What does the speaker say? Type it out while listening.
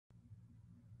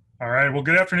All right, well,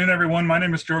 good afternoon, everyone. My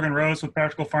name is Jorgen Rose with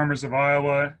Practical Farmers of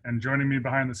Iowa, and joining me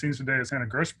behind the scenes today is Hannah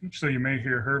Grossbeach, so you may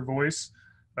hear her voice.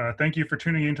 Thank you for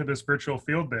tuning into this virtual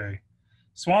field day.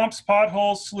 Swamps,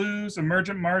 potholes, sloughs,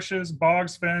 emergent marshes,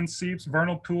 bogs, fens, seeps,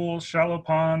 vernal pools, shallow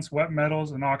ponds, wet meadows,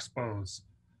 and oxbows.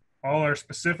 All are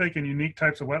specific and unique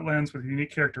types of wetlands with unique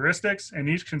characteristics, and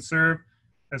each can serve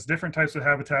as different types of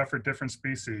habitat for different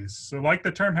species. So like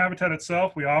the term habitat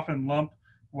itself, we often lump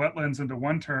wetlands into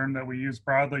one term that we use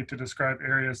broadly to describe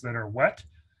areas that are wet,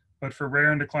 but for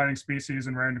rare and declining species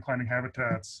and rare and declining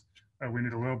habitats, we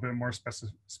need a little bit more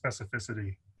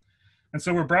specificity. And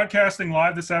so we're broadcasting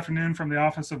live this afternoon from the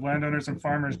Office of Landowners and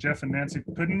Farmers, Jeff and Nancy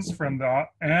Puddens, from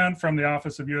the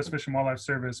Office of U.S. Fish and Wildlife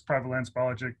Service Private Lands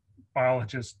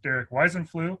Biologist Darrick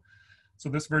Weissenfluh. So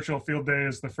this virtual field day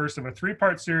is the first of a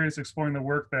three-part series exploring the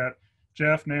work that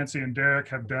Jeff, Nancy, and Darrick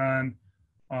have done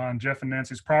on Jeff and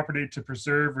Nancy's property to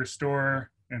preserve,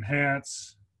 restore,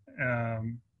 enhance,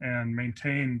 and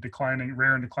maintain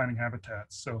rare and declining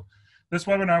habitats. So this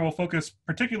webinar will focus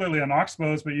particularly on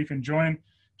oxbows, but you can join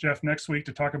Jeff next week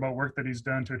to talk about work that he's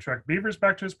done to attract beavers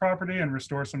back to his property and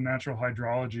restore some natural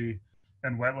hydrology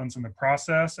and wetlands in the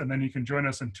process. And then you can join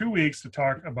us in 2 weeks to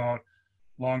talk about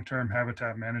long-term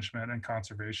habitat management and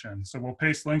conservation. So we'll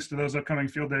paste links to those upcoming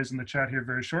field days in the chat here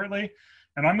very shortly.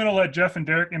 And I'm going to let Jeff and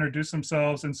Darrick introduce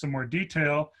themselves in some more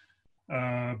detail,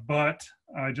 but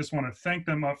I just want to thank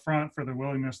them up front for their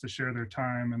willingness to share their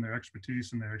time and their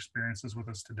expertise and their experiences with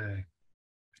us today.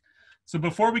 So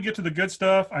before we get to the good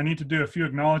stuff, I need to do a few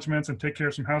acknowledgements and take care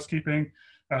of some housekeeping.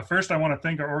 First, I want to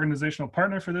thank our organizational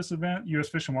partner for this event, U.S.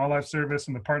 Fish and Wildlife Service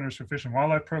and the Partners for Fish and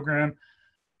Wildlife program.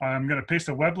 I'm going to paste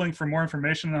a web link for more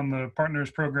information on the Partners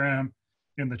program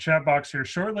in the chat box here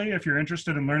shortly. If you're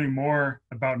interested in learning more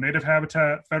about native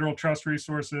habitat, federal trust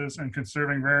resources, and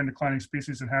conserving rare and declining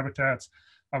species and habitats,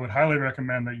 I would highly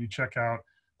recommend that you check out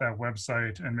that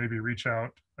website and maybe reach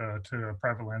out to a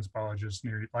private lands biologist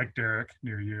like Darrick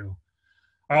near you.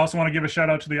 I also want to give a shout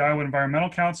out to the Iowa Environmental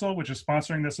Council, which is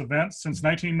sponsoring this event. Since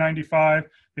 1995,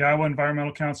 the Iowa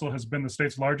Environmental Council has been the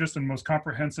state's largest and most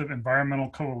comprehensive environmental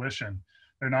coalition.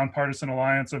 Their nonpartisan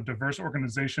alliance of diverse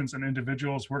organizations and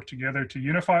individuals work together to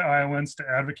unify Iowans to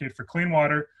advocate for clean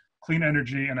water, clean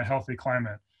energy, and a healthy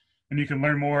climate. And you can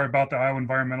learn more about the Iowa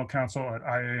Environmental Council at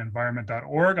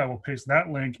iaenvironment.org. I will paste that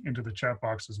link into the chat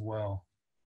box as well.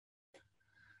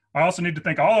 I also need to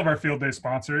thank all of our field day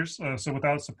sponsors. So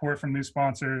without support from these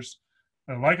sponsors,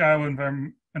 like Iowa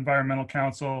Environmental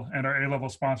Council and our A-level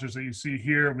sponsors that you see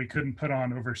here, we couldn't put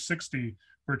on over 60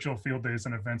 virtual field days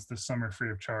and events this summer free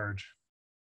of charge.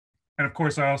 And of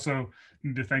course, I also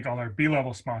need to thank all our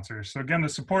B-level sponsors. So again, the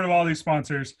support of all these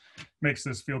sponsors makes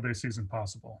this field day season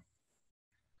possible.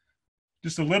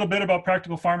 Just a little bit about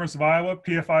Practical Farmers of Iowa.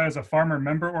 PFI is a farmer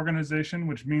member organization,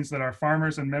 which means that our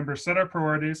farmers and members set our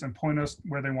priorities and point us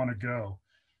where they want to go.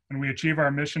 And we achieve our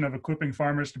mission of equipping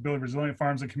farmers to build resilient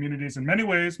farms and communities in many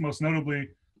ways, most notably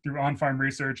through on-farm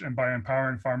research and by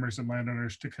empowering farmers and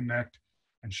landowners to connect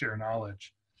and share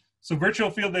knowledge. So virtual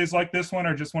field days like this one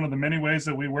are just one of the many ways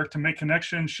that we work to make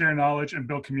connections, share knowledge, and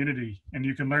build community. And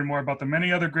you can learn more about the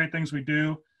many other great things we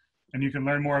do. And you can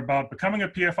learn more about becoming a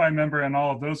PFI member and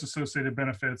all of those associated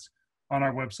benefits on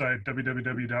our website,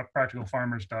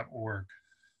 www.practicalfarmers.org.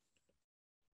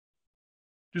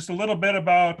 Just a little bit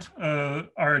about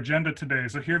our agenda today.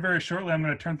 So here very shortly, I'm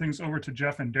going to turn things over to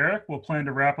Jeff and Darrick. We'll plan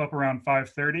to wrap up around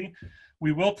 5:30.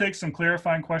 We will take some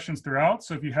clarifying questions throughout.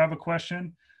 So if you have a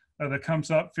question that comes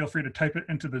up, feel free to type it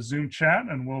into the Zoom chat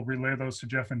and we'll relay those to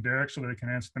Jeff and Darrick so they can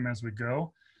answer them as we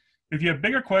go. If you have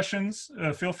bigger questions,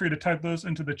 feel free to type those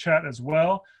into the chat as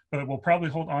well, but we'll probably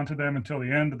hold on to them until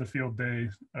the end of the field day.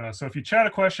 So if you chat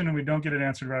a question and we don't get it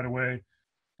answered right away,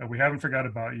 we haven't forgot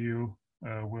about you.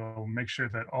 We'll make sure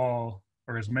that all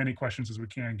or as many questions as we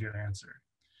can get answered.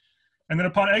 And then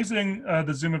upon exiting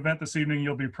the Zoom event this evening,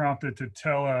 you'll be prompted to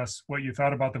tell us what you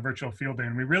thought about the virtual field day.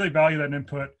 And we really value that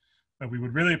input. We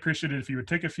would really appreciate it if you would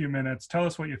take a few minutes, tell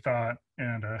us what you thought,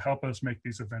 and help us make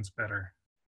these events better.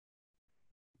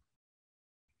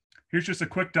 Here's just a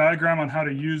quick diagram on how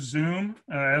to use Zoom.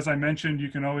 As I mentioned, you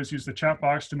can always use the chat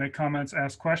box to make comments,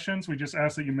 ask questions. We just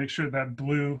ask that you make sure that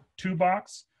blue 2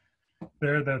 box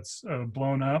there that's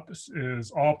blown up is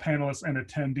all panelists and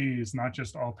attendees, not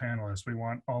just all panelists. We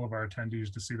want all of our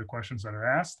attendees to see the questions that are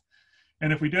asked.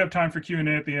 And if we do have time for Q&A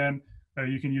at the end,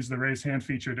 you can use the raise hand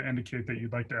feature to indicate that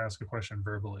you'd like to ask a question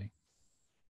verbally.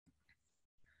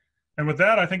 And with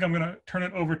that, I think I'm going to turn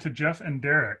it over to Jeff and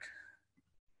Darrick.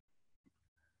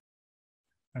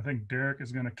 I think Darrick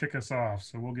is going to kick us off,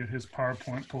 so we'll get his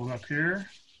PowerPoint pulled up here.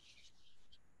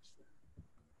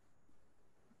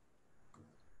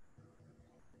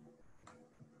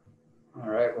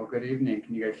 Good evening.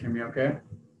 Can you guys hear me okay?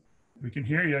 We can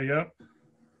hear you, yep.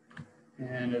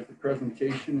 And is the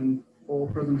presentation in full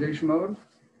presentation mode?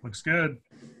 Looks good.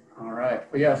 All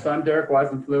right. Well, yeah, so I'm Darrick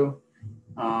Weissenfluh.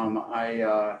 I'm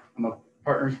a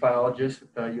partners biologist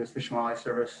with the U.S. Fish and Wildlife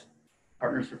Service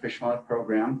Partners for Fish and Wildlife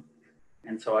program.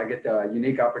 And so I get the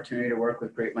unique opportunity to work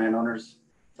with great landowners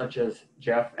such as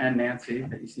Jeff and Nancy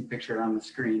that you see pictured on the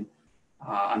screen.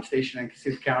 I'm stationed in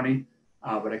Cassuth County,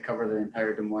 but I cover the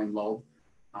entire Des Moines lobe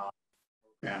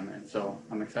program. And so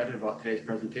I'm excited about today's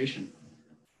presentation.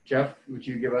 Jeff, would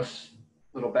you give us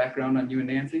a little background on you and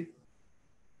Nancy?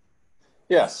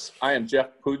 Yes, I am Jeff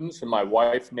Pudens and my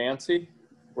wife, Nancy.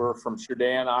 We're from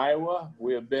Sheridan, Iowa.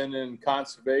 We have been in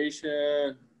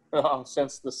conservation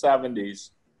since the 70s.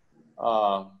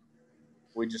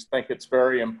 We just think it's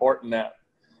very important that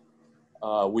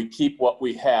we keep what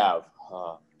we have.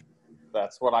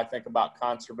 That's what I think about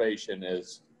conservation,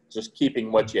 is just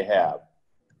keeping what you have.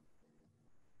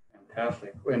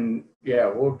 Fantastic. And yeah,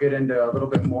 we'll get into a little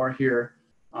bit more here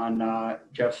on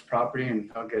Jeff's property, and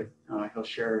he'll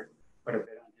share quite a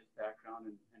bit on his background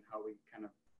and how we kind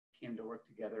of came to work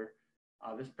together.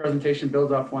 This presentation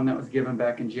builds off one that was given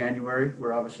back in January.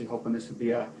 We're obviously hoping this would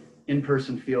be a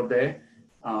in-person field day,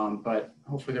 but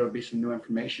hopefully there will be some new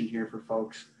information here for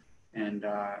folks, and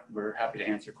we're happy to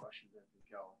answer questions as we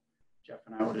go. Jeff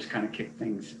and I will just kind of kick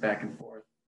things back and forth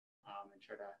and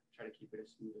try to keep it as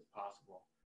smooth as possible.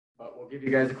 But we'll give you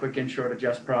guys a quick intro to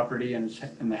Jeff's property and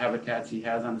the habitats he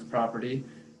has on his property.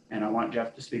 And I want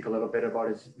Jeff to speak a little bit about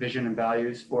his vision and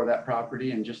values for that property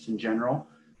and just in general.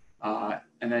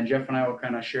 And then Jeff and I will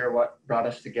kind of share what brought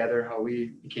us together, how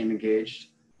we became engaged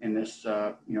in this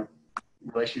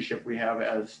relationship we have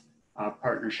as a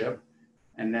partnership.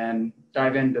 And then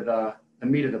dive into the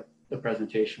meat of the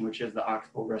presentation, which is the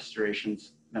oxbow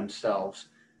restorations themselves,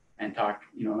 and talk,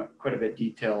 quite a bit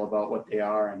detail about what they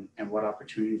are and what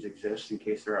opportunities exist in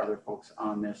case there are other folks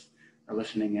on this or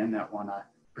listening in that want to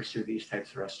pursue these types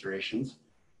of restorations.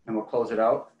 And we'll close it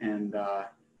out and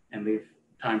leave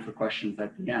time for questions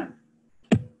at the end.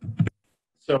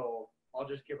 So I'll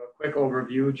just give a quick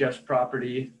overview. Jeff's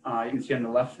property, you can see on the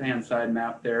left-hand side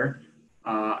map there.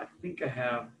 I think I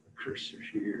have a cursor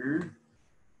here.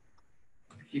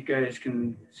 If you guys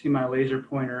can see my laser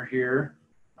pointer here.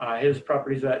 His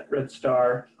property's at Red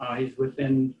Star. He's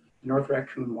within the North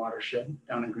Raccoon watershed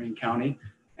down in Greene County.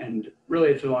 And really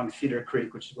it's along Cedar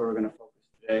Creek, which is where we're going to focus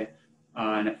today.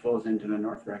 And it flows into the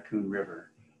North Raccoon River.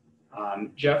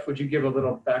 Jeff, would you give a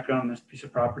little background on this piece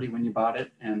of property when you bought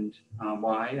it, and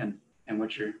why and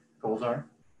what your goals are?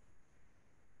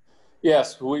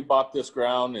 Yes, we bought this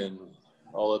ground in,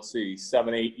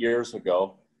 7, 8 years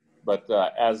ago. But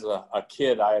as a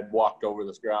kid, I had walked over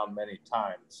this ground many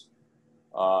times.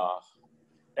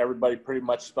 Everybody pretty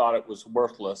much thought it was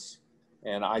worthless,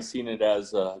 and I seen it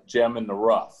as a gem in the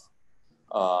rough.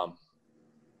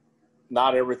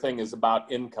 Not everything is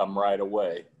about income right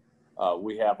away.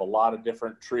 We have a lot of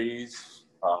different trees,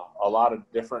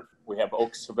 we have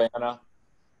oak savanna,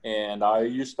 and I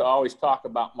used to always talk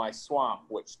about my swamp,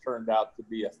 which turned out to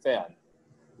be a fen,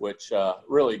 which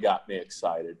really got me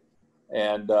excited.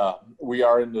 And we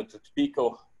are in the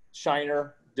Topeka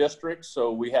Shiner district,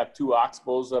 so we have 2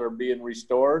 oxbows that are being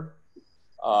restored.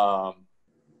 I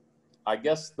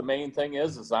guess the main thing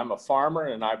is I'm a farmer,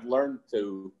 and I've learned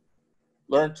to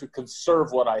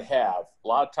conserve what I have. A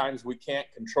lot of times we can't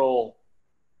control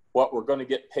what we're going to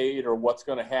get paid or what's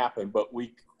going to happen, but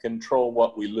we control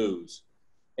what we lose.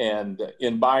 And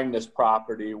in buying this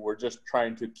property, we're just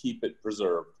trying to keep it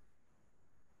preserved.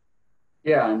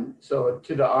 Yeah, and so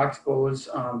to the oxbows,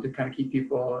 to kind of keep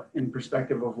people in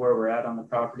perspective of where we're at on the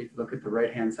property, if you look at the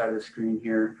right-hand side of the screen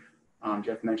here,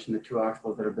 Jeff mentioned the 2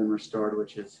 oxbows that have been restored,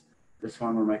 which is this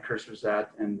one where my cursor's at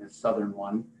and the southern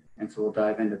one. And so we'll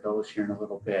dive into those here in a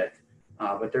little bit.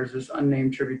 But there's this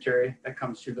unnamed tributary that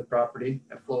comes through the property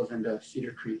that flows into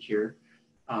Cedar Creek here.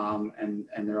 And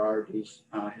there are these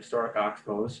historic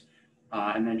oxbows.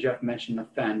 And then Jeff mentioned the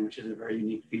fen, which is a very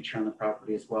unique feature on the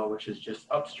property as well, which is just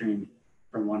upstream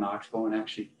from one oxbow and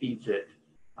actually feeds it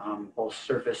both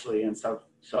surfacely and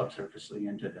subsurfacely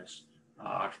into this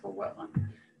oxbow wetland.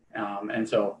 And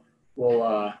so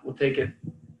we'll take it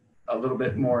a little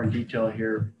bit more in detail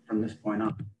here from this point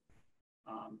on.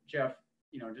 Jeff,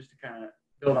 just to kind of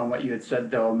build on what you had said,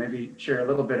 though, maybe share a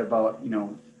little bit about,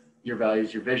 your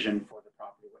values, your vision for the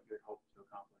property, what you had hoped to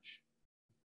accomplish.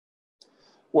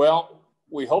 Well,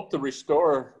 we hope to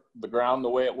restore the ground the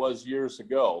way it was years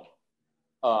ago.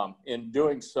 In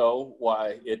doing so,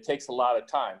 it takes a lot of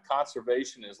time.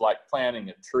 Conservation is like planting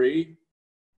a tree.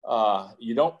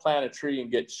 You don't plant a tree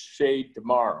and get shade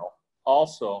tomorrow.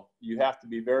 also, you have to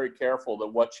be very careful that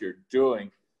what you're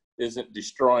doing isn't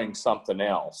destroying something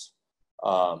else.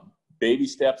 Baby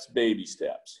steps,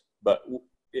 but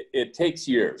it takes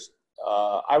years.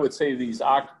 I would say these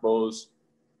oxbows,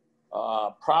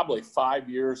 probably 5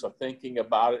 years of thinking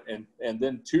about it, and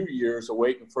then 2 years of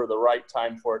waiting for the right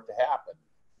time for it to happen.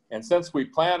 And since we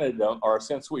planted them, or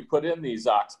since we put in these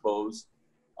oxbows,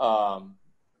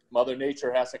 Mother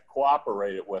Nature hasn't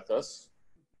cooperated with us,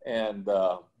 and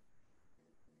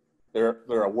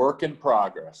they're a work in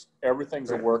progress.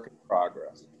 Everything's a work in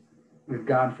progress. We've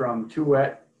gone from too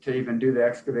wet to even do the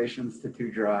excavations to too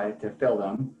dry to fill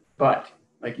them. But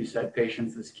like you said,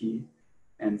 patience is key.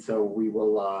 And so we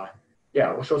will,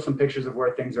 we'll show some pictures of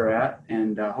where things are at.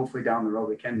 And hopefully down the road,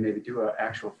 we can maybe do an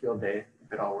actual field day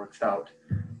if it all works out.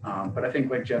 But I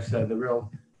think like Jeff said, the real,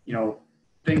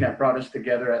 thing that brought us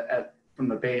together from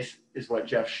the base is what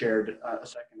Jeff shared a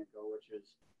second ago, which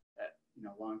is that,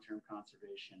 long-term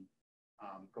conservation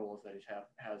goals that he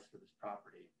has for this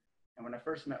property. And when I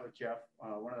first met with Jeff,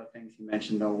 one of the things he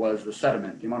mentioned, though, was the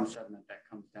sediment, the amount of sediment that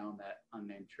comes down that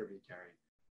unnamed tributary.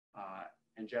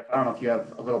 And Jeff, I don't know if you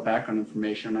have a little background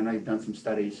information. I know you've done some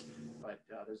studies, but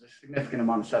there's a significant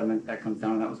amount of sediment that comes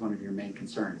down. And that was one of your main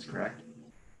concerns, correct?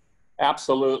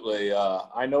 Absolutely.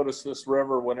 I notice this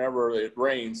river, whenever it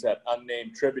rains, that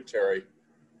unnamed tributary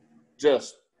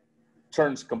just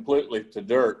turns completely to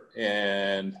dirt.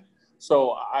 And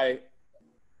so I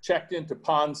checked into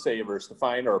pond savers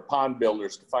or pond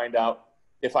builders to find out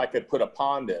if I could put a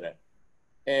pond in it.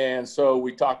 And so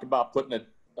we talked about putting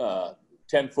a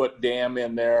 10-foot dam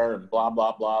in there and blah,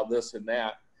 blah, blah, this and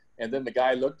that. And then the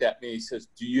guy looked at me, he says,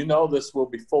 "Do you know this will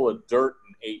be full of dirt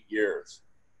in 8 years?"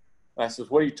 And I says,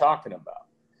 "What are you talking about?"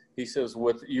 He says,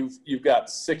 you've got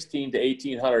 1,600 to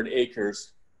 1,800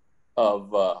 acres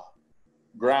of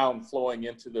ground flowing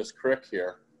into this creek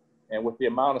here. And with the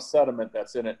amount of sediment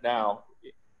that's in it now,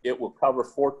 it will cover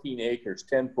 14 acres,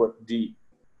 10 foot deep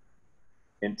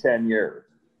in 10 years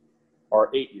or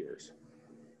 8 years.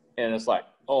 And it's like,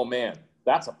 oh man,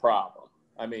 that's a problem.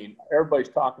 I mean, everybody's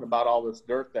talking about all this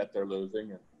dirt that they're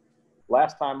losing. And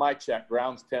last time I checked,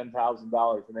 ground's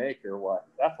 $10,000 an acre. Well,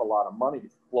 that's a lot of money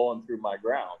flowing through my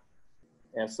ground.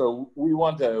 And so we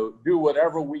want to do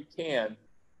whatever we can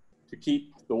to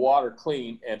keep the water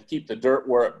clean and to keep the dirt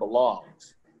where it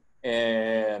belongs.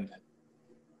 And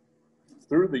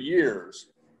through the years,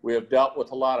 we have dealt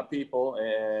with a lot of people,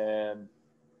 and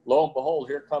lo and behold,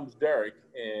 here comes Darrick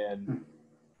and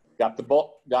got the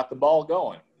ball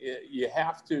going. You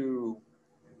have to,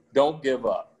 don't give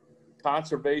up.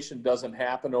 Conservation doesn't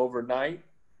happen overnight,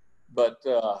 but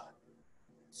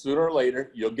sooner or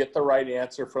later, you'll get the right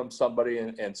answer from somebody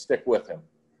and stick with him.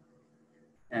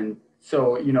 And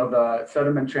so, the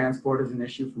sediment transport is an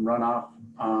issue from runoff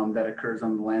that occurs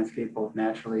on the landscape, both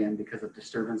naturally and because of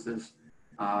disturbances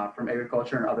from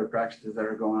agriculture and other practices that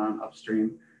are going on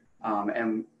upstream.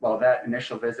 And while that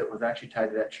initial visit was actually tied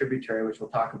to that tributary, which we'll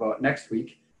talk about next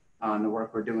week on the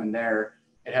work we're doing there,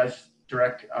 it has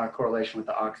direct correlation with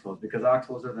the oxbows, because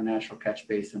oxbows are the natural catch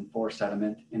basin for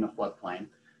sediment in a floodplain.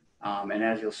 And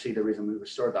as you'll see, the reason we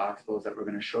restored the oxbows that we're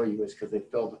going to show you is because they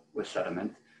filled with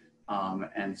sediment.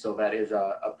 And so that is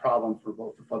a problem for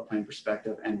both the floodplain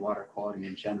perspective and water quality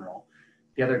in general.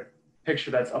 The other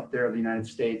picture that's up there of the United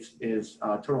States is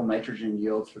total nitrogen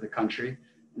yields for the country.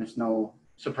 And it's no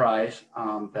surprise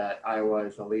that Iowa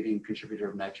is a leading contributor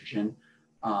of nitrogen.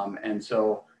 And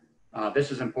so this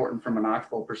is important from an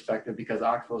oxbow perspective, because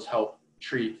oxbows help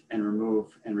treat and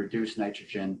remove and reduce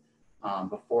nitrogen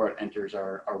before it enters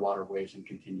our waterways and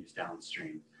continues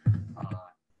downstream.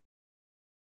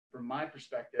 From my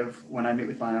perspective, when I meet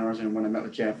with landowners and when I met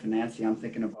with Jeff and Nancy, I'm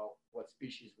thinking about what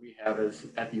species we have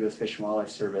at the U.S. Fish and Wildlife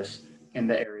Service in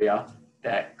the area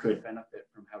that could benefit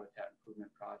from habitat improvement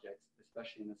projects,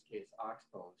 especially in this case,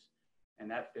 oxbows.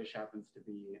 And that fish happens to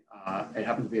be,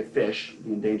 a fish,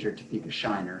 the endangered Topeka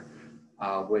shiner,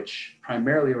 which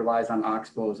primarily relies on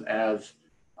oxbows as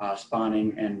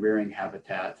spawning and rearing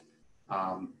habitat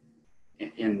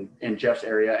in Jeff's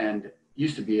area, and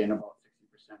used to be in about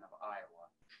 60% of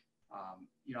Iowa.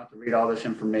 You don't have to read all this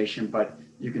information, but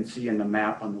you can see in the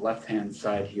map on the left-hand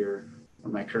side here,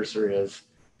 where my cursor is,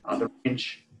 the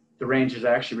range is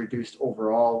actually reduced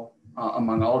overall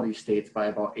among all these states by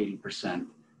about 80%.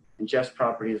 And Jeff's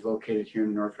property is located here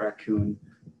in North Raccoon.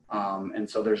 And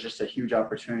so there's just a huge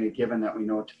opportunity, given that we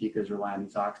know Topeka is relying on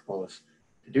these oxbows,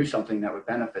 to do something that would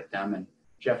benefit them. And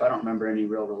Jeff, I don't remember any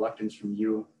real reluctance from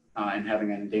you in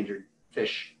having an endangered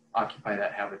fish occupy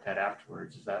that habitat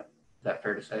afterwards. Is that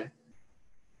fair to say?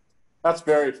 That's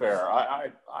very fair.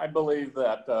 I believe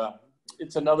that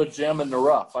it's another gem in the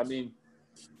rough. I mean,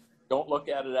 Don't look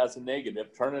at it as a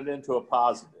negative. Turn it into a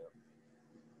positive.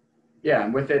 Yeah,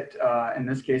 and with it, in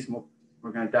this case,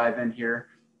 we're going to dive in here.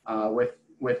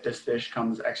 With this fish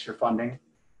comes extra funding,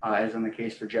 as in the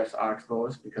case for Jeff's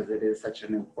Oxbows, because it is such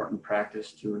an important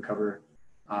practice to recover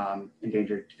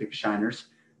endangered Topeka shiners.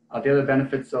 The other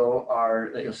benefits, though,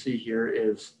 are that you'll see here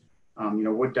is,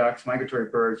 wood ducks, migratory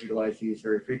birds utilize these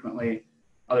very frequently.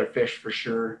 Other fish for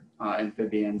sure,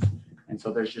 amphibians, and so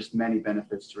there's just many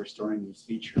benefits to restoring these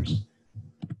features.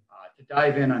 To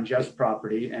dive in on Jeff's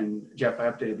property, and Jeff, I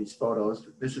updated these photos.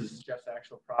 This is Jeff's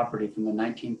actual property from the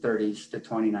 1930s to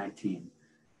 2019.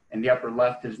 And the upper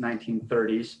left is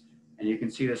 1930s, and you can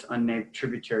see this unnamed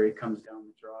tributary comes down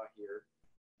the draw here.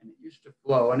 And it used to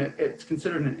flow, and it's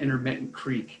considered an intermittent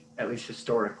creek, at least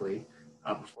historically,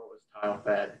 before it was tile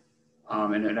fed.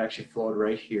 And it actually flowed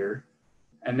right here.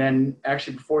 And then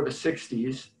actually before the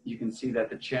 60s, you can see that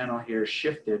the channel here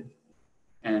shifted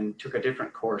and took a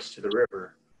different course to the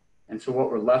river. And so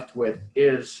what we're left with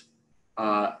is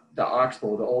the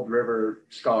Oxbow, the old river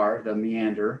scar, the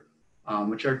meander,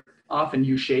 which are often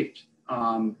U-shaped,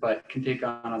 but can take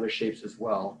on other shapes as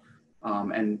well.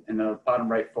 And the bottom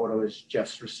right photo is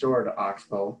Jeff's restored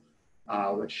Oxbow,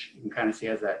 which you can kind of see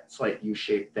has that slight U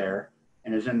shape there,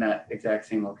 and is in that exact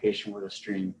same location where the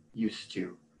stream used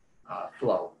to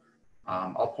flow.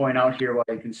 I'll point out here while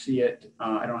you can see it,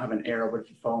 I don't have an arrow, but if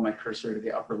you follow my cursor to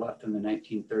the upper left in the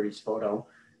 1930s photo,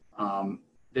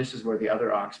 this is where the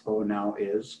other Oxbow now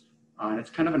is. And it's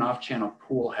kind of an off-channel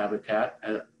pool habitat,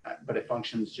 but it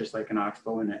functions just like an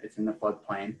Oxbow, and it's in the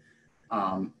floodplain.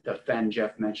 The fen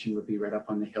Jeff mentioned would be right up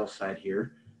on the hillside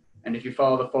here. And if you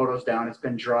follow the photos down, it's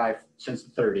been dry since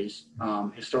the 30s.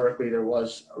 Historically, there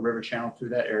was a river channel through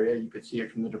that area. You could see it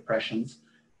from the depressions,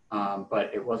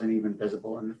 but it wasn't even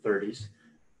visible in the 30s.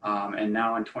 And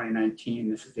now in 2019,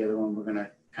 this is the other one we're going to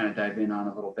kind of dive in on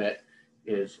a little bit,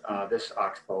 is this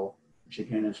Oxbow, which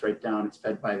again is right down. It's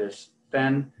fed by this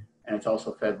fen, and it's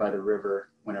also fed by the river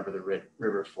whenever the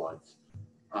river floods.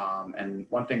 And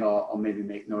one thing I'll maybe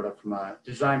make note of from a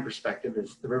design perspective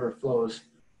is the river flows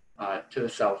to the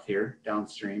south here,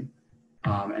 downstream.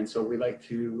 And so we like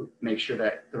to make sure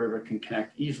that the river can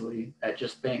connect easily at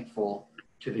just bankful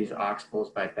to these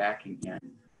Oxbows by backing in.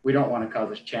 We don't want to cause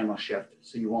a channel shift,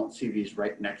 so you won't see these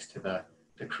right next to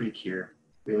the creek here.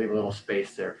 We leave a little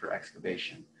space there for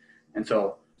excavation. And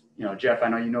so, Jeff, I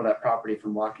know you know that property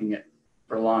from walking it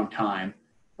for a long time,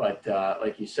 but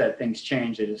like you said, things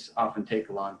change. They just often take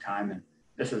a long time. And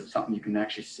this is something you can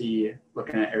actually see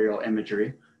looking at aerial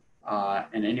imagery,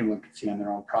 and anyone can see on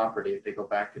their own property if they go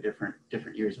back to different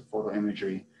years of photo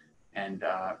imagery and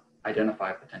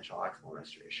identify potential Oxbow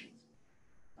restorations.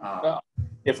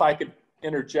 If I could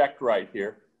interject right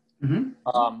here.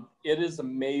 Mm-hmm. It is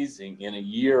amazing in a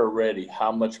year already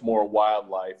how much more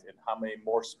wildlife and how many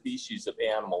more species of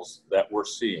animals that we're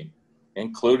seeing,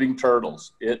 including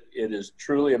turtles. It is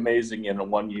truly amazing in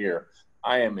 1 year.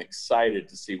 I am excited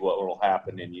to see what will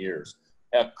happen in years.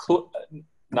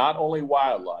 Not only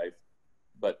wildlife,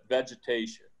 but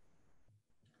vegetation.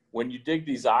 When you dig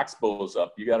these Oxbows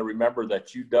up, you got to remember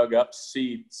that you dug up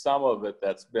seed, some of it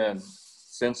that's been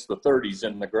since the 30s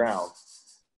in the ground.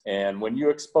 And when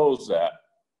you expose that,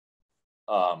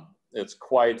 it's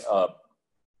quite a,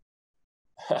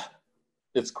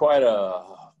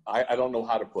 I don't know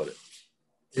how to put it.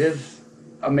 It is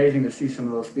amazing to see some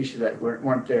of those species that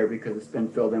weren't there because it's been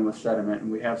filled in with sediment,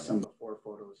 and we have some before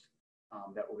photos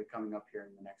that will be coming up here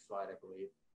in the next slide, I believe.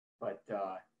 But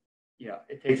yeah,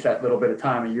 it takes that little bit of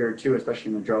time, a year or two,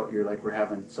 especially in the drought year like we're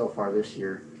having so far this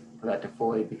year, for that to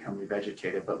fully become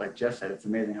revegetated. But like Jess said, it's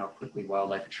amazing how quickly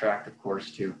wildlife attract, of course,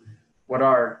 to what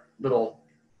are little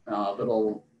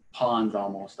ponds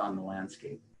almost on the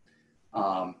landscape.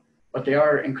 But they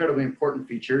are incredibly important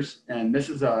features. And this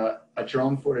is a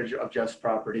drone footage of Jeff's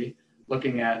property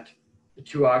looking at the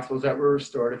two Oxbows that were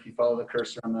restored. If you follow the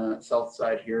cursor on the south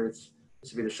side here, this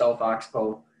would be the South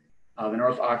Oxbow. The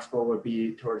North Oxbow would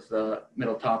be towards the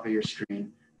middle top of your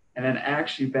screen. And then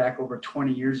actually back over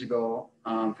 20 years ago,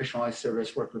 Fish and Wildlife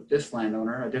Service worked with this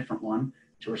landowner, a different one,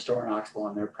 to restore an Oxbow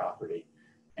on their property.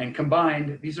 And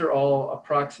combined, these are all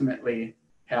approximately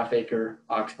half-acre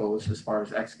Oxbows as far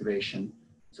as excavation.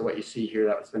 So what you see here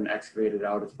that's been excavated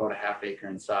out is about a half acre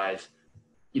in size.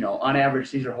 On average,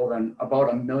 these are holding about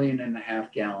 1.5 million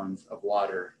gallons of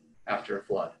water after a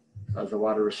flood. So as the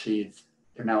water recedes,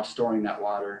 they're now storing that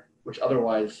water, which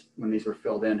otherwise, when these were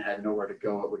filled in, had nowhere to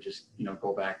go. It would just,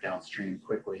 go back downstream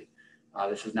quickly.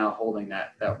 This is now holding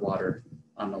that water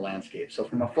on the landscape. So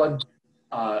from a flood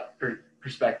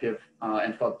perspective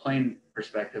and floodplain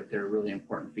perspective, they're really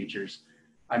important features.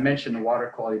 I mentioned the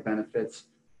water quality benefits.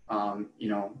 You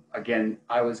know, again,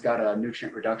 Iowa's got a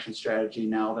nutrient reduction strategy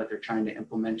now that they're trying to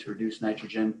implement to reduce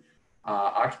nitrogen.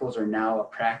 Oxbows are now a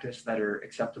practice that are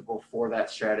acceptable for that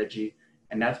strategy.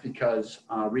 And that's because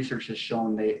research has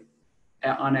shown they,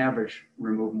 on average,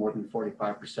 remove more than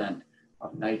 45%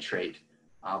 of nitrate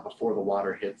before the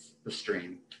water hits the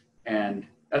stream. And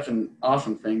that's an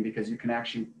awesome thing because you can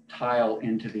actually tile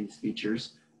into these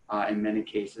features in many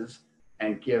cases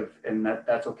and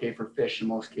that's okay for fish in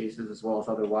most cases as well as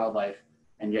other wildlife,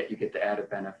 and yet you get the added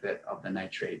benefit of the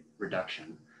nitrate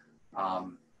reduction.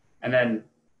 And then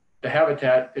the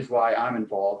habitat is why I'm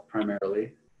involved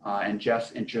primarily, and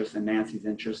Jeff's interest and Nancy's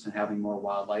interest in having more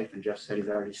wildlife, and Jeff said he's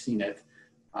already seen it.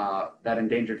 That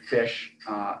endangered fish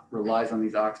relies on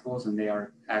these oxbows, and they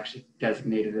are actually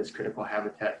designated as critical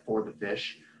habitat for the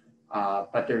fish.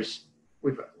 But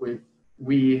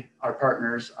our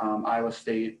partners, Iowa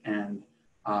State and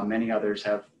many others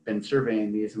have been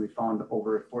surveying these, and we found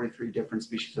over 43 different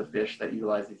species of fish that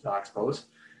utilize these oxbows,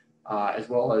 as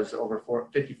well as over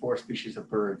 54 species of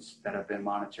birds that have been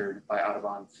monitored by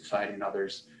Audubon Society and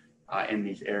others in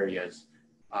these areas.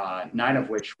 9 of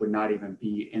which would not even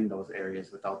be in those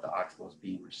areas without the oxbows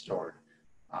being restored.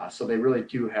 So they really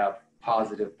do have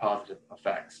positive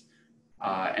effects.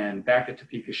 And back at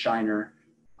Topeka Shiner,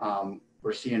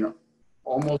 we're seeing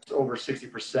almost over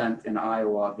 60% in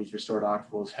Iowa of these restored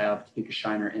oxbows have Topeka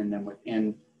Shiner in them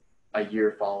within a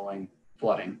year following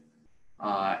flooding.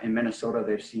 In Minnesota,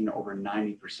 they've seen over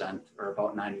 90% or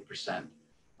about 90%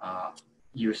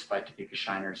 use by Topeka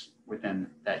Shiners within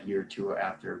that year or two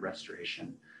after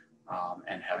restoration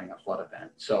and having a flood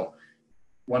event. So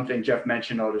one thing Jeff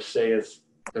mentioned, I'll just say, is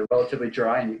they're relatively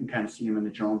dry, and you can kind of see them in the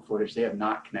drone footage. They have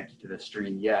not connected to the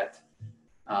stream yet,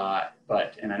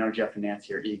 and I know Jeff and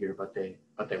Nancy are eager, but they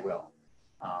will,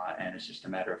 and it's just a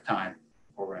matter of time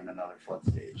before we're in another flood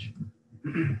stage.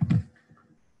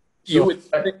 You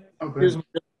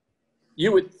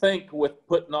would think with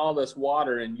putting all this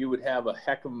water in, you would have a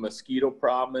heck of a mosquito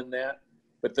problem in that,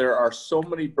 but there are so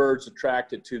many birds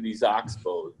attracted to these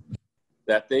oxbows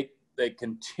that they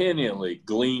continually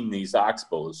glean these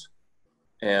oxbows,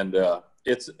 and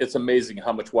it's amazing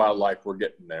how much wildlife we're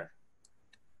getting there.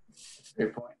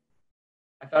 Great point.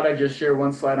 I thought I'd just share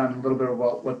one slide on a little bit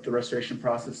about what the restoration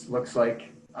process looks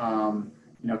like.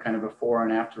 You know, kind of before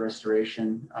and after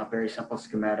restoration, a very simple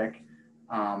schematic.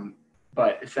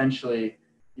 But essentially,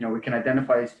 you know, we can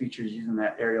identify these features using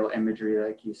that aerial imagery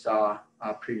like you saw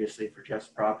previously for Jeff's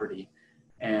property.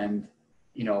 And,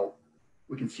 you know,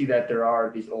 we can see that there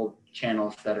are these old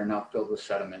channels that are now filled with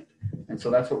sediment. And so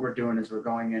that's what we're doing, is we're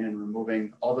going in and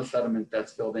removing all the sediment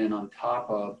that's filled in on top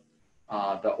of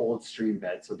the old stream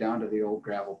bed, so down to the old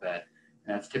gravel bed.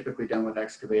 And that's typically done with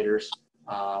excavators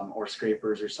or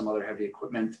scrapers or some other heavy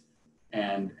equipment.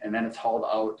 And then it's hauled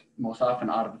out, most often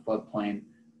out of the floodplain,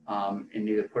 and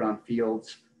either put on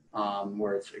fields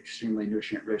where it's extremely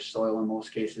nutrient-rich soil in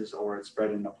most cases, or it's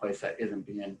spread in a place that isn't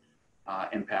being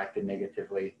impacted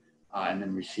negatively, and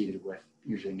then reseeded with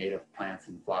usually native plants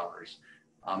and flowers.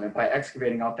 And by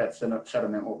excavating out that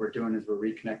sediment, what we're doing is we're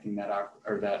reconnecting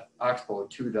that oxbow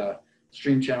to the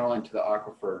stream channel and to the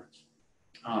aquifer,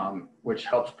 which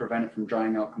helps prevent it from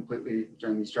drying out completely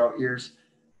during these drought years,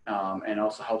 and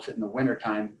also helps it in the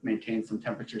wintertime maintain some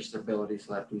temperature stability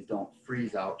so that these don't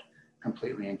freeze out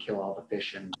completely and kill all the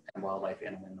fish and wildlife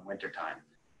in the wintertime,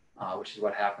 which is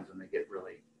what happens when they get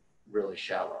really, really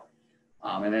shallow.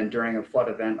 And then during a flood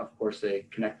event, of course, they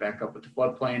connect back up with the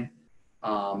floodplain.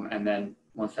 And then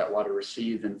once that water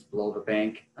recedes and it's below the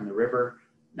bank and the river,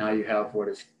 now you have what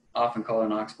is often called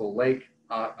an oxbow lake,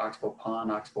 oxbow pond,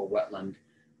 oxbow wetland,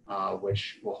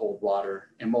 which will hold water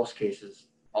in most cases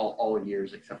all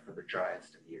years except for the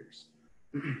driest of years.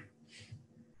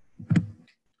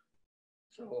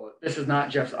 So this is not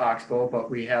Jeff's oxbow, but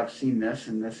we have seen this,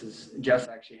 and Jeff's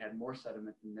actually had more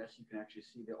sediment than this. You can actually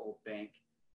see the old bank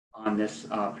on this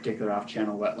particular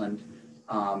off-channel wetland,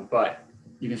 but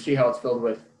you can see how it's filled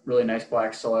with really nice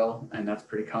black soil, and that's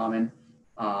pretty common.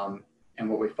 And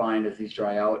what we find as these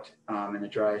dry out in the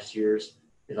driest years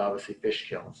is obviously fish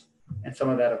kills. And some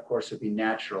of that, of course, would be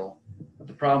natural. But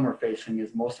the problem we're facing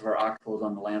is most of our oxbows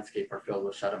on the landscape are filled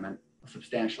with sediment, a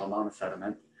substantial amount of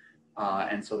sediment.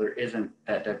 And so there isn't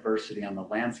that diversity on the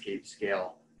landscape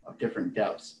scale of different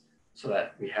depths, so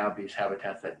that we have these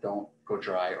habitats that don't go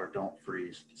dry or don't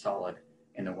freeze solid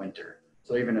in the winter.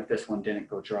 So even if this one didn't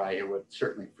go dry, it would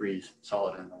certainly freeze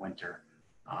solid in the winter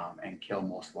and kill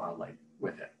most wildlife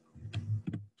with it.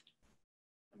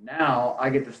 Now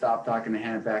I get to stop talking and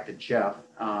hand it back to Jeff.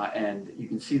 And you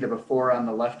can see the before on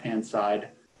the left-hand side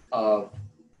of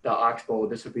the oxbow.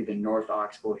 This would be the north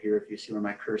oxbow here, if you see where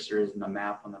my cursor is in the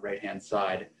map on the right-hand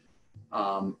side.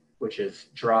 which is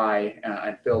dry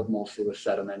and filled mostly with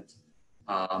sediment.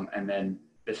 And then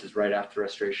this is right after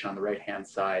restoration on the right-hand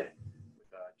side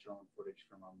with drone footage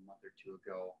from a month or two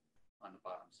ago on the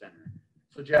bottom center.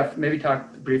 So Jeff, maybe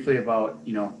talk briefly about,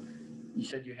 you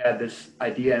said you had this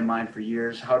idea in mind for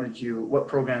years. What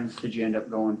programs did you end up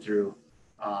going through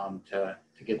to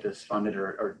get this funded,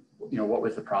 or what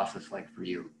was the process like for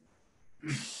you?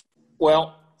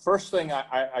 Well, first thing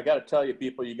I got to tell you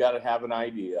people, you got to have an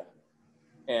idea.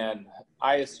 And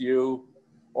ISU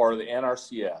or the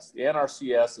NRCS. The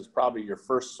NRCS is probably your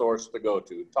first source to go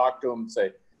to. Talk to them and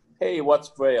say, hey, what's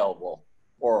available?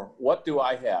 Or what do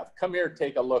I have? Come here,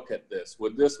 take a look at this.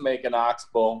 Would this make an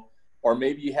oxbow? Or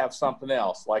maybe you have something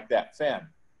else like that fen.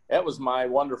 That was my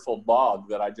wonderful bog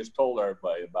that I just told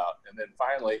everybody about. And then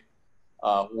finally,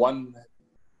 one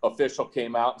official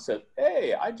came out and said,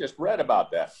 hey, I just read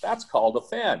about that. That's called a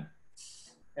fen.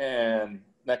 And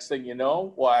next thing you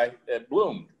know, why, it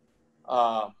bloomed.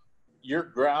 Your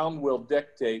ground will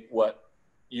dictate what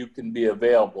you can be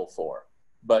available for,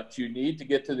 but you need to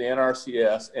get to the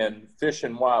NRCS and Fish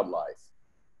and Wildlife.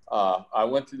 I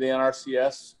went to the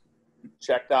NRCS,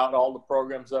 checked out all the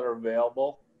programs that are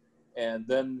available, and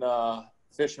then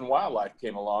Fish and Wildlife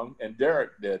came along, and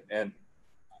Darrick did, and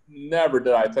never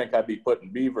did I think I'd be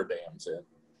putting beaver dams in.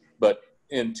 But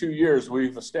in 2 years,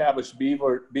 we've established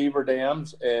beaver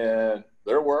dams, and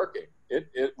they're working.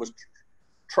 It was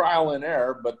trial and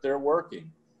error, but they're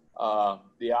working.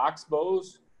 The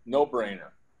Oxbows, no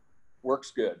brainer,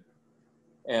 works good,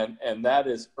 and that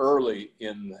is early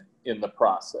in the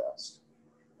process.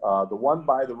 The one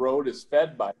by the road is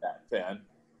fed by that fen,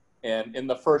 and in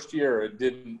the first year it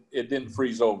didn't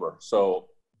freeze over. So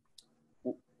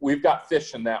we've got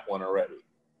fish in that one already.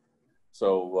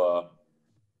 So.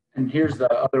 And here's the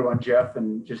other one, Jeff,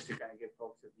 and just to kind of give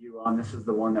folks a view on, this is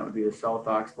the one that would be the South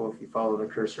Oxbow if you follow the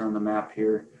cursor on the map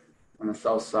here on the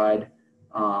south side.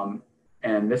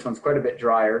 And this one's quite a bit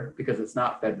drier because it's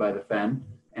not fed by the fen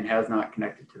and has not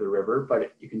connected to the river.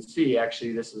 But you can see,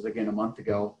 actually, this is again a month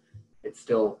ago, it's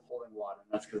still holding water,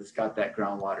 and that's because it's got that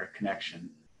groundwater connection.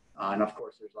 And of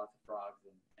course, there's lots of frogs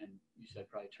and you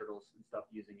said probably turtles and stuff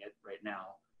using it right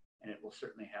now. And it will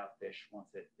certainly have fish once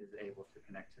it is able to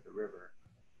connect to the river.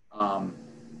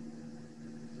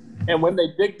 And when they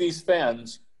dig these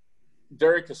fens,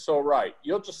 Darrick is so right.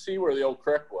 You'll just see where the old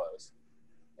creek was.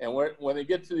 And when they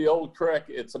get to the old creek,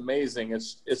 it's amazing.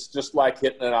 It's just like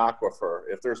hitting an aquifer.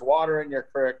 If there's water in your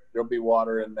creek, there'll be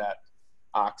water in that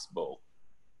oxbow.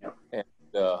 Yep. And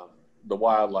the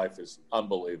wildlife is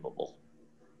unbelievable.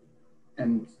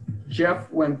 And Jeff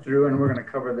went through, and we're going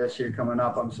to cover this here coming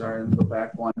up. I'm sorry, let's go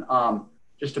back one.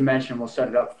 Just to mention, we'll set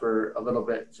it up for a little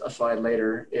bit, a slide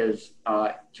later, is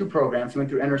 2 programs. We went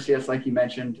through NRCS, like you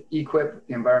mentioned, EQIP,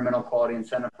 the Environmental Quality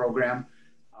Incentive Program,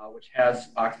 which has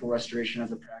oxbow restoration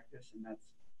as a practice, and that's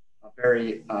a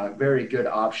very good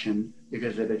option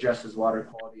because it addresses water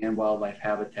quality and wildlife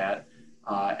habitat.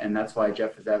 And that's why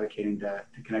Jeff is advocating to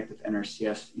connect with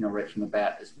NRCS, right from the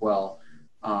bat as well.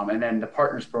 And then the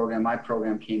Partners Program, my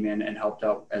program, came in and helped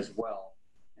out as well.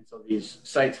 And so these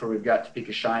sites where we've got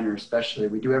Topeka Shiner especially,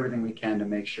 we do everything we can to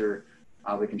make sure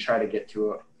we can try to get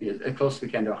to as close as we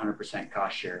can to 100%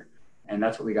 cost share. And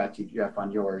that's what we got to, Jeff,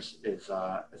 on yours is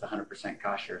 100%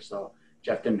 cost share. So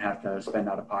Jeff didn't have to spend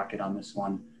out of pocket on this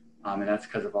one. And that's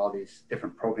because of all these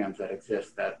different programs that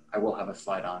exist that I will have a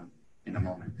slide on in a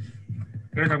moment.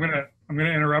 Darrick, I'm gonna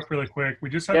interrupt really quick.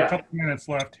 We just have a couple minutes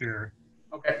left here.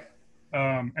 Okay.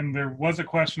 And there was a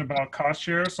question about cost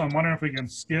share, so I'm wondering if we can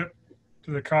skip to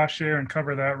the cost share and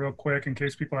cover that real quick in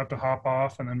case people have to hop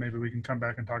off, and then maybe we can come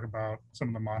back and talk about some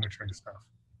of the monitoring stuff.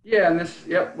 Yeah,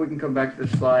 and we can come back to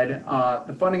this slide.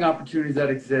 The funding opportunities that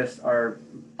exist are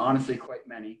honestly quite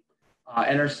many.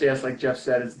 NRCS, like Jeff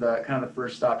said, is the kind of the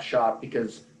first stop shop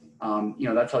because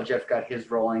that's how Jeff got his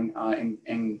rolling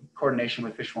in coordination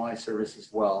with Fish and Wildlife Service as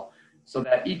well. So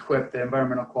that EQIP, the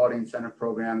Environmental Quality Incentive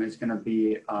Program, is going to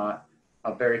be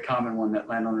a very common one that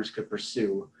landowners could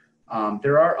pursue.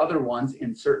 There are other ones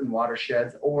in certain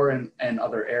watersheds or in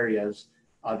other areas.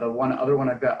 The other one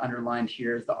I've got underlined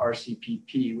here is the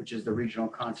RCPP, which is the Regional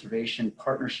Conservation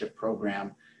Partnership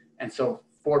Program. And so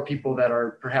for people that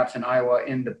are perhaps in Iowa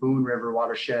in the Boone River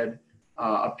watershed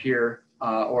up here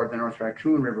or the North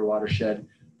Raccoon River watershed,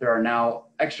 there are now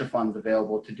extra funds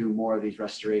available to do more of these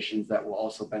restorations that will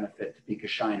also benefit Topeka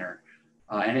Shiner.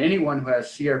 And anyone who has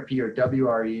CRP or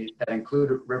WRE that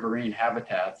include riverine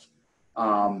habitats,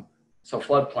 so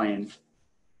floodplains,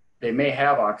 they may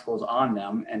have oxbows on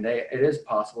them, and it is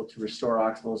possible to restore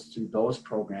oxbows through those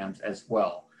programs as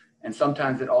well. And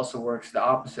sometimes it also works the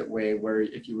opposite way, where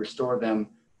if you restore them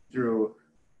through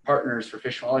Partners for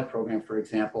Fish and Wildlife program, for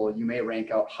example, you may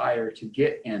rank out higher to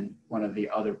get in one of the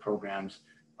other programs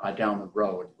down the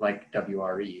road, like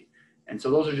WRE. And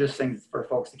so those are just things for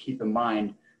folks to keep in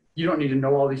mind. You don't need to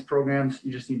know all these programs.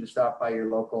 You just need to stop by your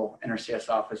local NRCS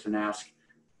office and ask,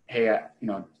 hey,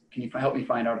 can you help me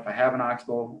find out if I have an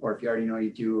oxbow, or if you already know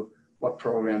you do, what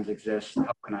programs exist,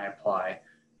 how can I apply?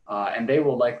 And they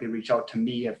will likely reach out to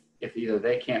me if either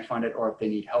they can't fund it or if they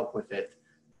need help with it,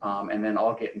 and then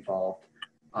I'll get involved.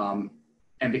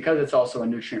 And because it's also a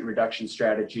nutrient reduction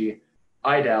strategy,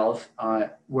 IDALs,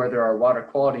 where there are water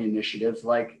quality initiatives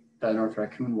like the North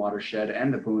Raccoon watershed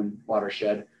and the Boone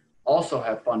watershed, also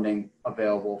have funding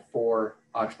available for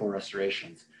oxbow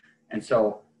restorations. And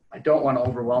so I don't want to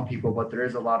overwhelm people, but there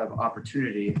is a lot of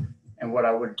opportunity. And what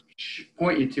I would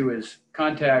point you to is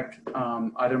contact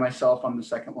either myself, I'm the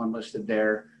second one listed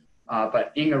there,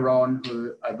 but Inga Rohn,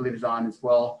 who I believe is on as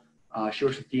well. She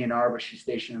works with DNR, but she's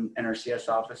stationed in NRCS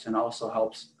office and also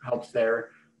helps there.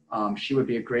 She would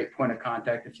be a great point of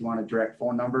contact if you want a direct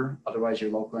phone number. Otherwise,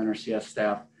 your local NRCS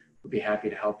staff would be happy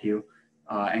to help you.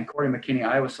 And Corey McKinney,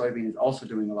 Iowa Soybean, is also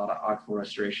doing a lot of oxbow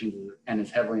restorations and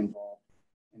is heavily involved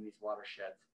in these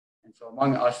watersheds. And so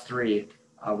among us three,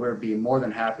 we'll be more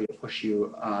than happy to push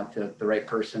you to the right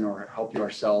person or help you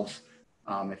ourselves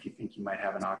if you think you might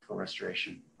have an oxbow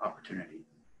restoration opportunity.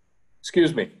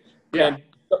 Excuse me. Yeah. And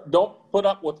don't put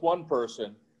up with one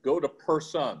person. Go to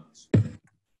persons.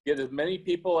 Get as many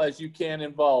people as you can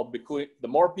involved. Because the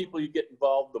more people you get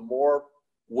involved, the more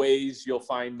ways you'll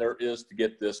find there is to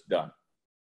get this done.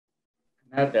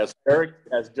 As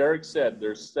Darrick said,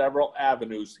 there's several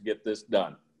avenues to get this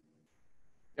done.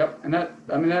 Yep, and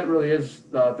that really is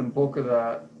the bulk of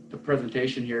the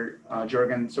presentation here,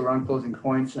 Jorgen. So we're on closing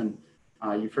points, and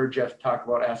you've heard Jeff talk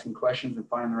about asking questions and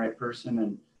finding the right person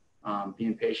and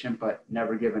being patient, but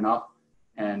never giving up.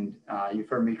 And you've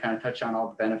heard me kind of touch on all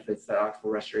the benefits that oxbow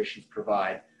restorations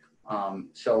provide.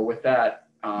 So with that,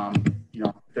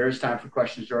 if there is time for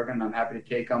questions, Jorgen, I'm happy to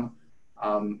take them.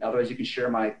 Otherwise, you can share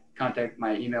my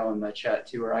email in the chat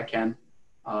too, or I can.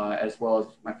 As well as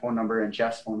my phone number and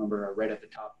Jeff's phone number are right at the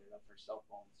top there. That's our cell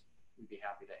phones. We'd be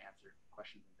happy to answer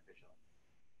questions individually.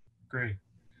 Great.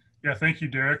 Yeah, thank you,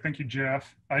 Darrick. Thank you,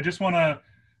 Jeff. I just want to,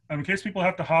 in case people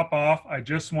have to hop off, I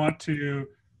just want to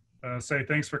say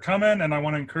thanks for coming, and I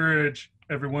want to encourage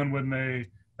everyone when they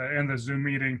end the Zoom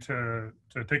meeting to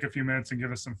take a few minutes and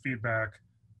give us some feedback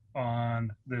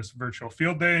on this virtual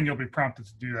field day, and you'll be prompted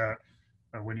to do that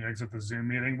when you exit the Zoom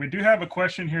meeting. We do have a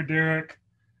question here, Darrick.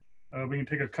 We can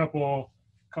take a couple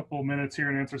minutes here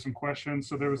and answer some questions.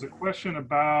 So there was a question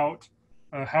about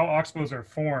how oxbows are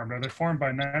formed. Are they formed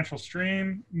by natural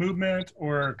stream movement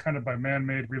or kind of by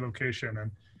man-made relocation? And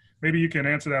maybe you can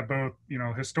answer that both,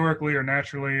 historically or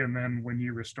naturally, and then when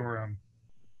you restore them.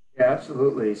 Yeah,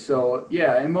 absolutely. So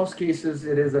yeah, in most cases,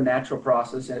 it is a natural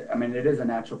process. I mean, it is a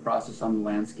natural process on the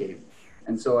landscape.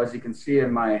 And so as you can see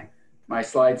in my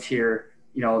slides here,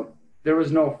 there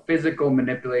was no physical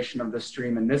manipulation of the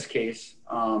stream in this case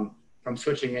from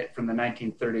switching it from the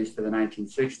 1930s to the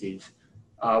 1960s.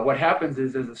 What happens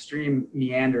is as the stream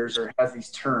meanders or has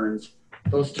these turns,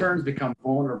 those turns become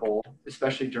vulnerable,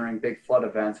 especially during big flood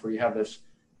events where you have this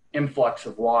influx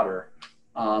of water.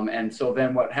 And so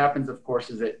then what happens, of course,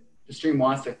 is that the stream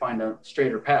wants to find a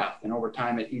straighter path. And over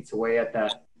time, it eats away at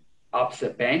that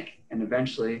opposite bank, and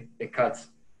eventually it cuts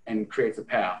and creates a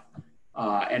path.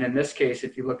 And in this case,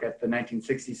 if you look at the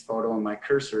 1960s photo in my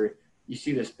cursor, you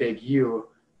see this big U.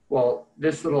 Well,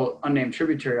 this little unnamed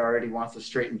tributary already wants to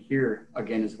straighten here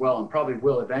again as well, and probably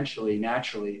will eventually,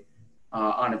 naturally,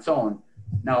 on its own.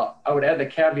 Now, I would add the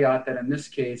caveat that in this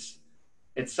case,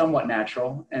 it's somewhat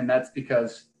natural, and that's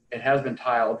because it has been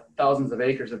tiled. Thousands of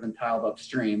acres have been tiled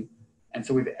upstream. And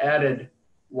so we've added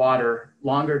water,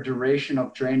 longer duration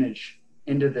of drainage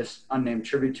into this unnamed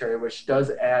tributary, which does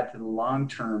add to the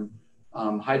long-term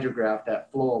hydrograph,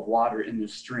 that flow of water in the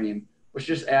stream, which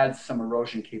just adds some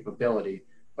erosion capability.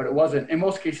 But it wasn't, in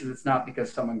most cases, it's not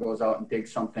because someone goes out and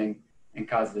digs something and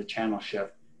causes a channel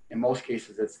shift. In most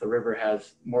cases, it's the river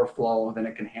has more flow than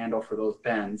it can handle for those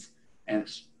bends, and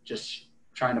it's just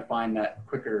trying to find that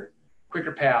quicker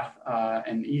path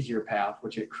and easier path,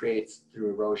 which it creates through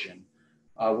erosion.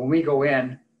 When we go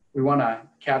in, we want to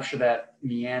capture that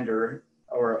meander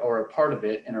or a part of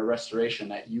it in a restoration,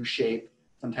 that U shape.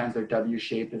 Sometimes they're W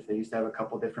shaped if they used to have a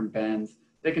couple different bends.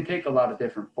 They can take a lot of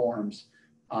different forms.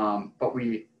 But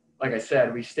we, like I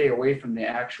said, we stay away from the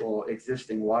actual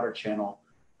existing water channel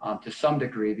to some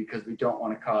degree because we don't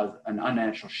want to cause an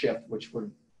unnatural shift, which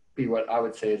would be what I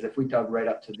would say is if we dug right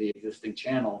up to the existing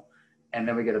channel and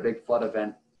then we get a big flood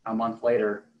event a month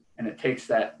later and it takes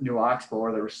that new oxbow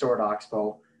or the restored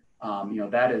oxbow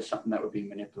that is something that would be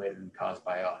manipulated and caused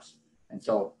by us. And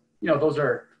so, those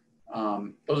are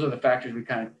the factors we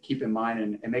kind of keep in mind,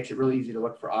 and it makes it really easy to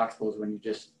look for oxbows when you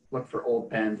just look for old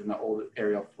bends in the old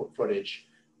aerial footage,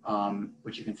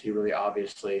 which you can see really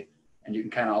obviously, and you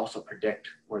can kind of also predict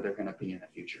where they're going to be in the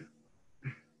future.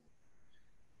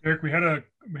 Darrick, we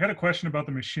had a question about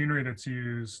the machinery that's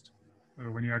used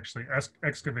when you actually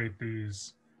excavate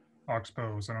these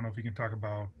oxbows. I don't know if you can talk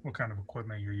about what kind of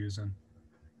equipment you're using.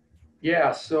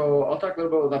 Yeah, so I'll talk a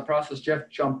little bit about the process. Jeff,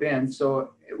 jump in.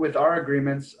 So with our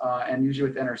agreements, and usually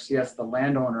with NRCS, the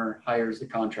landowner hires the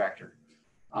contractor.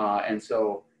 And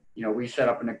so, we set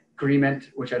up an agreement,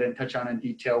 which I didn't touch on in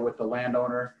detail, with the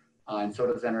landowner, and so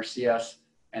does NRCS.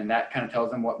 And that kind of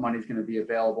tells them what money's going to be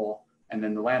available. And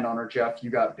then the landowner, Jeff, you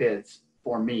got bids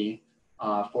for me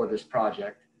for this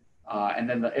project. And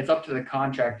then it's up to the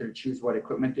contractor to choose what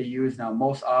equipment they use. Now,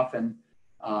 most often,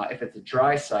 if it's a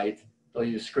dry site, they'll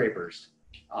use scrapers,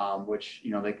 which,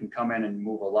 they can come in and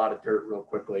move a lot of dirt real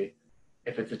quickly.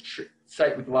 If it's a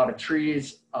site with a lot of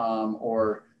trees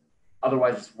or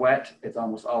otherwise it's wet, it's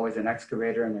almost always an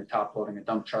excavator, and they're top loading a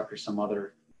dump truck or some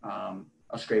other,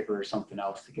 a scraper or something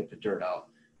else to get the dirt out.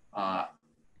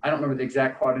 I don't remember the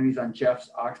exact quantities on Jeff's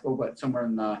oxbow, but somewhere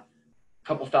in the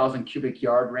couple thousand cubic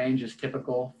yard range is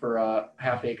typical for a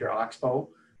half-acre oxbow.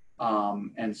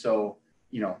 And so,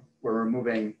 we're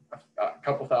removing a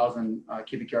couple thousand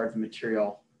cubic yards of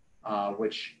material,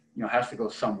 which, has to go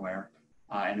somewhere.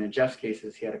 And in Jeff's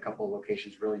cases, he had a couple of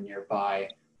locations really nearby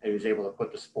that he was able to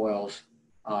put the spoils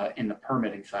in the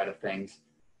permitting side of things.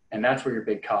 And that's where your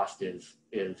big cost is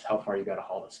how far you got to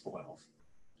haul the spoils.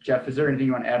 Jeff, is there anything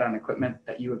you want to add on equipment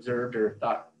that you observed or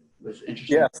thought was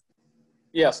interesting?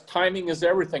 Yes. Timing is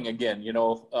everything again.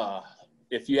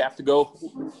 If you have to go,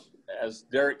 as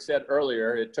Darrick said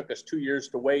earlier, it took us 2 years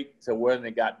to wait to when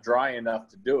it got dry enough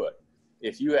to do it.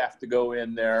 If you have to go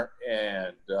in there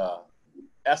and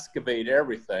excavate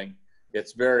everything,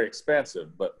 it's very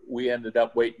expensive. But we ended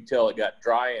up waiting until it got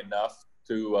dry enough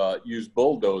to use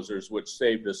bulldozers, which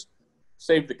saved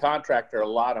the contractor a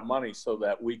lot of money, so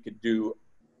that we could do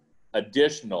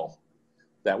additional,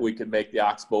 that we could make the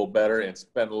oxbow better and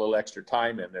spend a little extra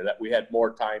time in there, that we had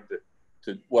more time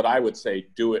to what I would say,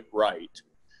 do it right.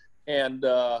 And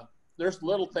there's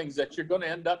little things that you're going to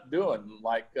end up doing.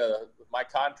 Like my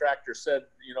contractor said,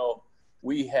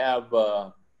 we have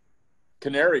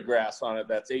canary grass on it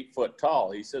that's 8 foot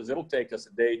tall. He says it'll take us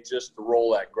a day just to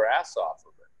roll that grass off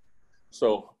of it.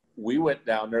 So we went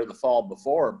down there the fall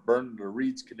before and burned the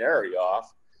Reed's canary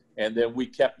off, and then we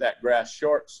kept that grass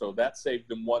short. So that saved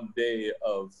them 1 day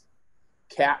of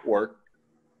cat work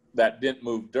that didn't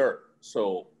move dirt.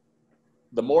 So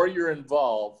the more you're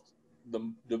involved,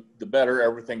 the better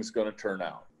everything's going to turn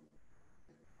out.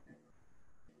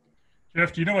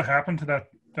 Jeff, do you know what happened to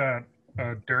that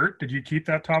dirt? Did you keep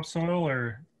that topsoil,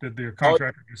 or did the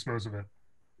contractor dispose of it?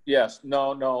 Yes.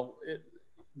 No.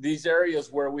 These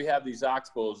areas where we have these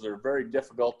oxbows, they're very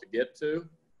difficult to get to.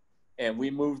 And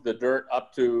we moved the dirt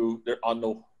up to,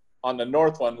 on the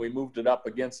north one, we moved it up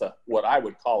against what I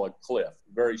would call a cliff,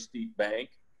 very steep bank,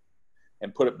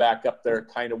 and put it back up there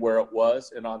kind of where it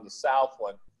was. And on the south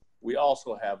one, we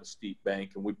also have a steep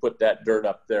bank, and we put that dirt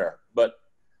up there. But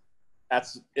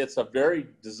it's a very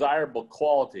desirable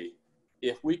quality.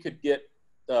 If we could get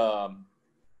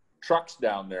trucks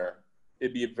down there,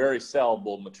 it'd be a very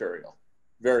sellable material,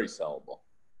 very sellable.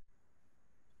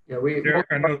 Yeah, Darrick,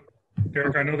 I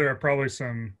know there are probably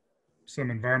some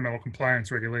environmental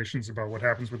compliance regulations about what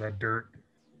happens with that dirt.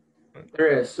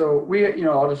 There is. So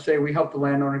I'll just say we help the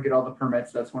landowner get all the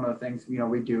permits. That's one of the things,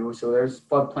 we do. So there's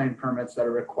floodplain permits that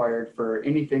are required for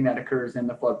anything that occurs in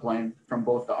the floodplain from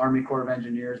both the Army Corps of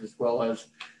Engineers as well as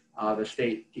the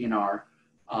state DNR.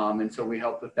 And so we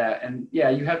help with that. And yeah,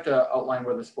 you have to outline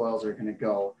where the spoils are going to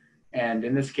go. And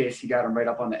in this case, he got them right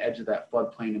up on the edge of that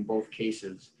floodplain in both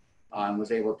cases, and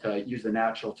was able to use the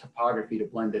natural topography to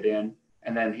blend it in.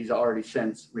 And then he's already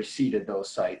since reseeded those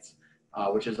sites,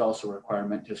 which is also a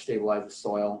requirement to stabilize the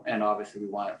soil. And obviously we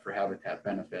want it for habitat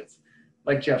benefits.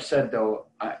 Like Jeff said, though,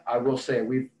 I will say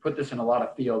we've put this in a lot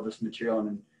of fields, this material, and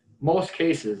in most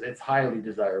cases, it's highly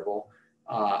desirable.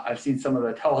 I've seen some of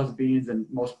the tallest beans and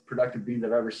most productive beans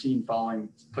I've ever seen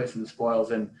placing the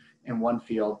spoils in one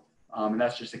field. And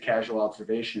that's just a casual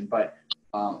observation. But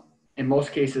in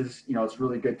most cases, it's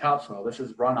really good topsoil. This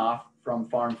is runoff from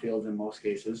farm fields in most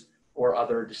cases, or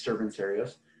other disturbance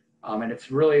areas. And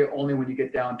it's really only when you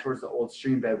get down towards the old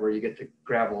stream bed where you get the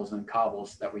gravels and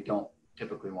cobbles that we don't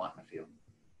typically want in the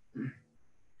field.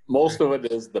 Most of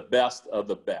it is the best of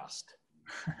the best.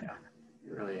 Yeah,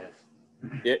 it really is.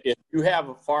 If you have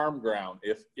a farm ground,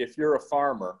 if you're a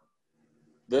farmer,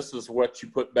 this is what you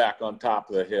put back on top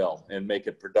of the hill and make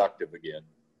it productive again.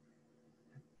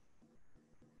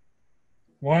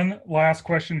 One last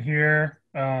question here.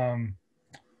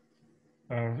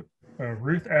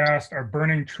 Ruth asked, are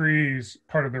burning trees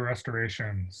part of the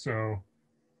restoration? So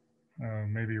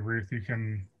maybe Ruth, you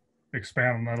can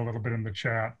expand on that a little bit in the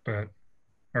chat, but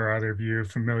are either of you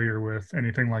familiar with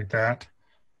anything like that?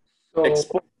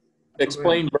 So,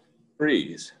 Explain burning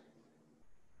trees.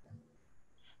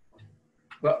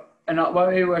 well, and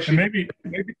maybe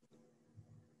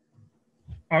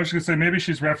I was going to say, maybe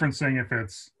she's referencing if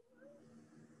it's,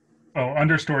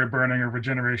 understory burning or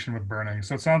regeneration with burning.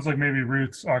 So it sounds like maybe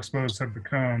Ruth's oxbows have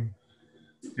become,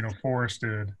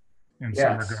 forested in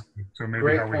some regard. So maybe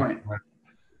great point.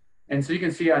 And so you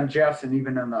can see on Jeff's and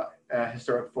even on the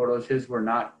historic photos, his were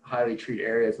not highly treated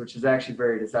areas, which is actually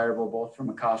very desirable both from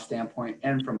a cost standpoint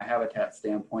and from a habitat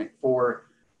standpoint for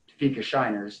Topeka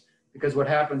shiners. Because what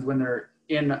happens when they're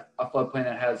in a floodplain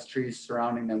that has trees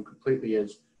surrounding them completely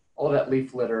is all that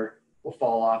leaf litter will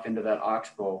fall off into that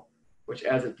oxbow, which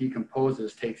as it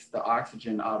decomposes takes the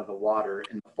oxygen out of the water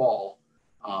in the fall.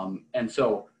 And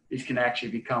so these can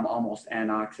actually become almost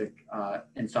anoxic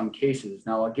in some cases.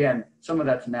 Now, again, some of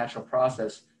that's a natural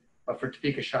process, but for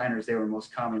Topeka shiners, they were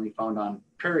most commonly found on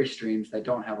prairie streams that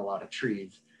don't have a lot of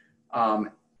trees.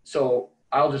 So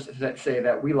I'll just say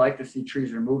that we like to see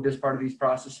trees removed as part of these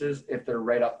processes if they're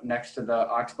right up next to the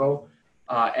oxbow.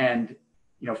 And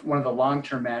one of the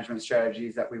long-term management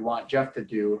strategies that we want Jeff to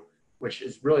do, which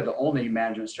is really the only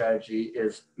management strategy,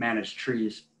 is manage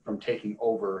trees from taking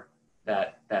over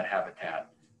that habitat.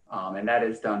 And that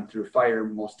is done through fire,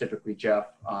 most typically, Jeff,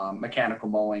 mechanical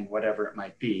mowing, whatever it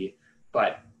might be.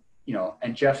 But,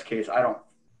 in Jeff's case, I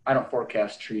don't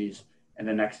forecast trees in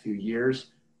the next few years.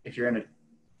 If you're in a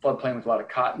floodplain with a lot of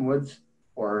cottonwoods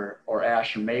or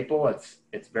ash and maple,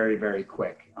 it's very, very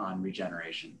quick on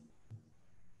regeneration.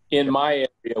 In my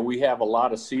area, we have a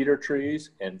lot of cedar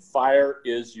trees, and fire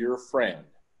is your friend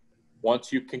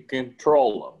once you can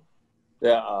control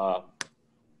them.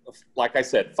 Like I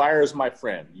said, fire is my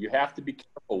friend. You have to be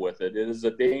careful with it. It is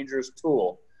a dangerous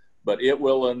tool, but it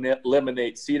will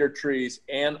eliminate cedar trees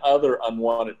and other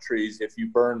unwanted trees if you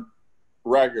burn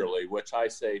regularly, which I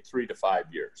say 3 to 5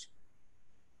 years.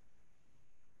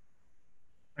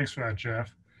 Thanks for that,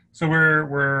 Jeff. So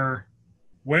we're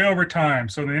way over time.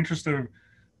 So in the interest of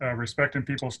respecting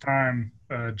people's time,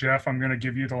 Jeff, I'm going to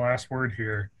give you the last word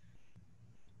here.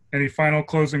 Any final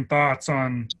closing thoughts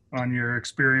on your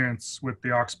experience with the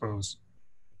oxbows?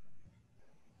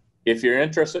 If you're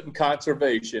interested in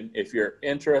conservation, if you're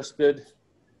interested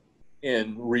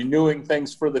in renewing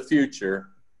things for the future,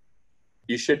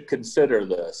 you should consider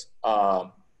this.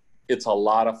 It's a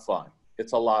lot of fun.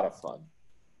 It's a lot of fun.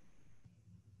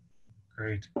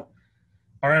 Great.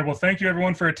 All right, well, thank you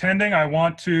everyone for attending. I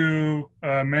want to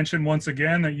mention once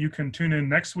again that you can tune in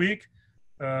next week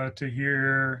to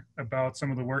hear about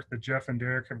some of the work that Jeff and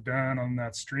Darrick have done on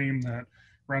that stream that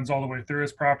runs all the way through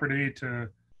his property to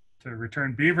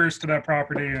return beavers to that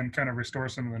property and kind of restore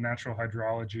some of the natural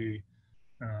hydrology.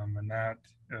 And that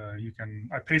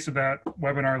I pasted that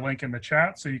webinar link in the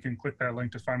chat, so you can click that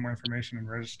link to find more information and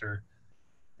register.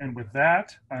 And with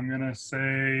that, I'm going to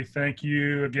say thank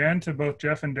you again to both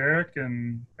Jeff and Darrick,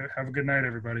 and have a good night,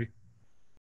 everybody.